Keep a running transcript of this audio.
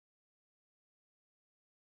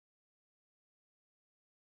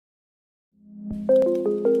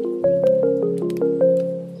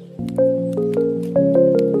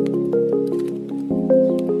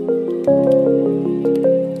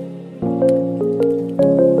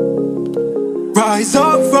Rise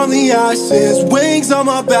up from the ashes, wings on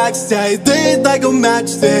my back, stay lit like a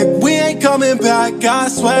matchstick. We ain't coming back, I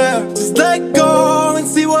swear. Just let go and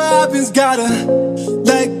see what happens. Gotta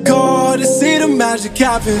let go to see the magic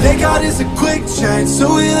happen. They got us a quick change,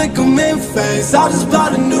 so we like them in phase. I just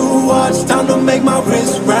bought a new watch, time to make my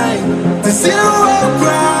wrist ring. The zero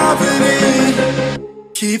gravity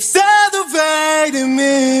keeps elevating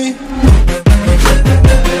me.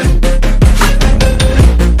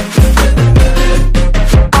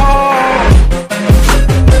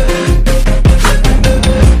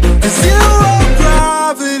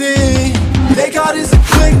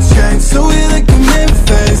 So we like them in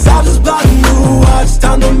phase. I just bought a new watch,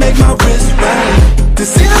 time to make my wrist ring. The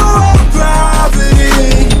zero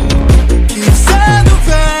gravity keeps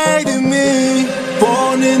elevating me.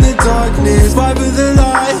 Born in the darkness, fight for the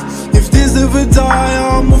light. If this ever die,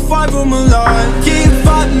 I'ma fight for my life. Keep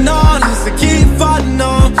fighting on, I keep fighting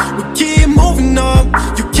on. We keep moving up,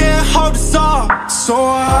 you can't hold us up. So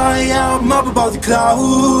I'm up above the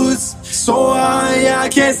clouds. So I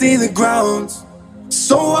can't see the ground.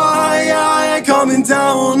 So I ain't coming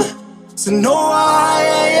down. So no, I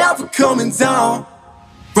ain't ever coming down.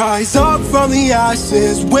 Rise up from the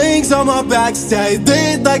ashes, wings on my back, stay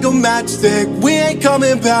lit like a matchstick. We ain't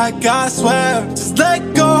coming back, I swear. Just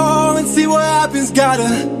let go and see what happens.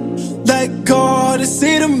 Gotta let go to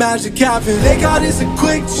see the magic happen. They got us a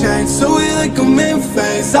quick change, so we like them in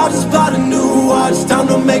phase. I just bought a new watch, time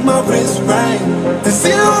to make my wrist ring. The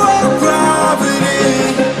zero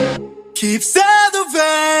gravity keeps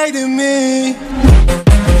elevating me.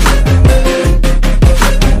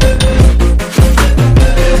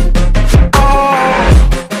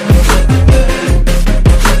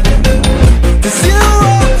 The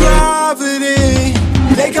zero gravity,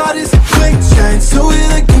 they got us a quick change, so we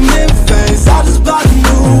like them in phase. I just bought a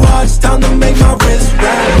new watch, time to make my wrist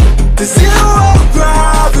ring. The zero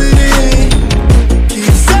gravity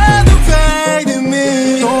keeps elevating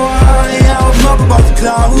me. So I'm up above the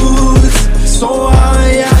clouds. So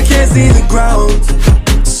I can't see the ground.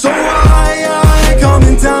 So I ain't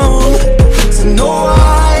coming down. So no, I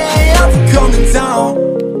ain't ever coming down.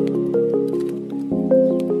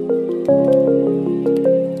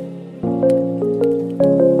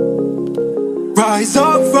 Rise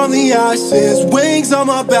up from the ashes, wings on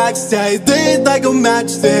my back, stay lit like a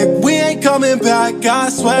matchstick. We ain't coming back, I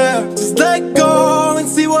swear. Just let go and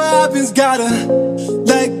see what happens. Gotta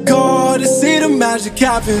let go to see the magic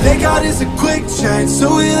happen. They got us a quick change,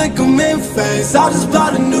 so we like them in phase. I just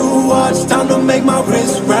bought a new watch, time to make my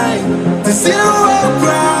wrist ring. The zero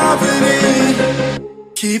gravity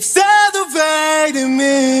keeps elevating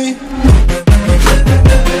me.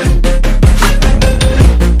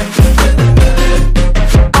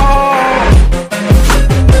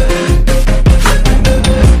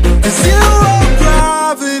 The zero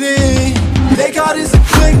gravity, they got us a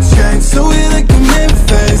quick change, so we like them in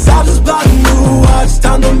phase. I just bought a new watch,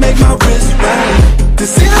 time to make my wrist ring. The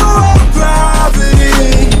zero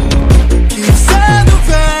gravity keeps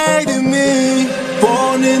elevating me.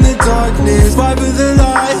 Born in the darkness, fight for the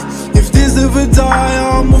light. If this ever die,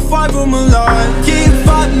 I'ma fight for my life. Keep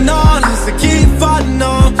fighting on, I keep fighting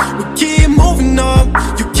on. We keep moving up,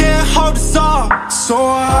 you can't hold us up. So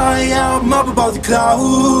I'm up above the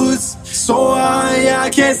clouds. So I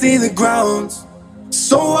can't see the ground.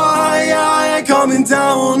 So I ain't coming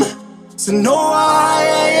down. So no, I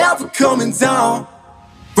ain't ever coming down.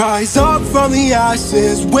 Rise up from the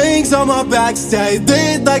ashes, wings on my back, stay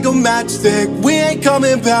lit like a matchstick. We ain't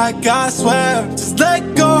coming back, I swear. Just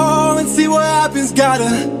let go and see what happens.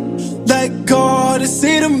 Gotta let go to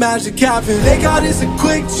see the magic happen. They got us a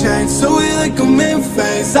quick change, so we like them in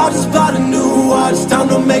phase. I just bought a new watch, time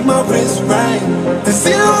to make my wrist ring.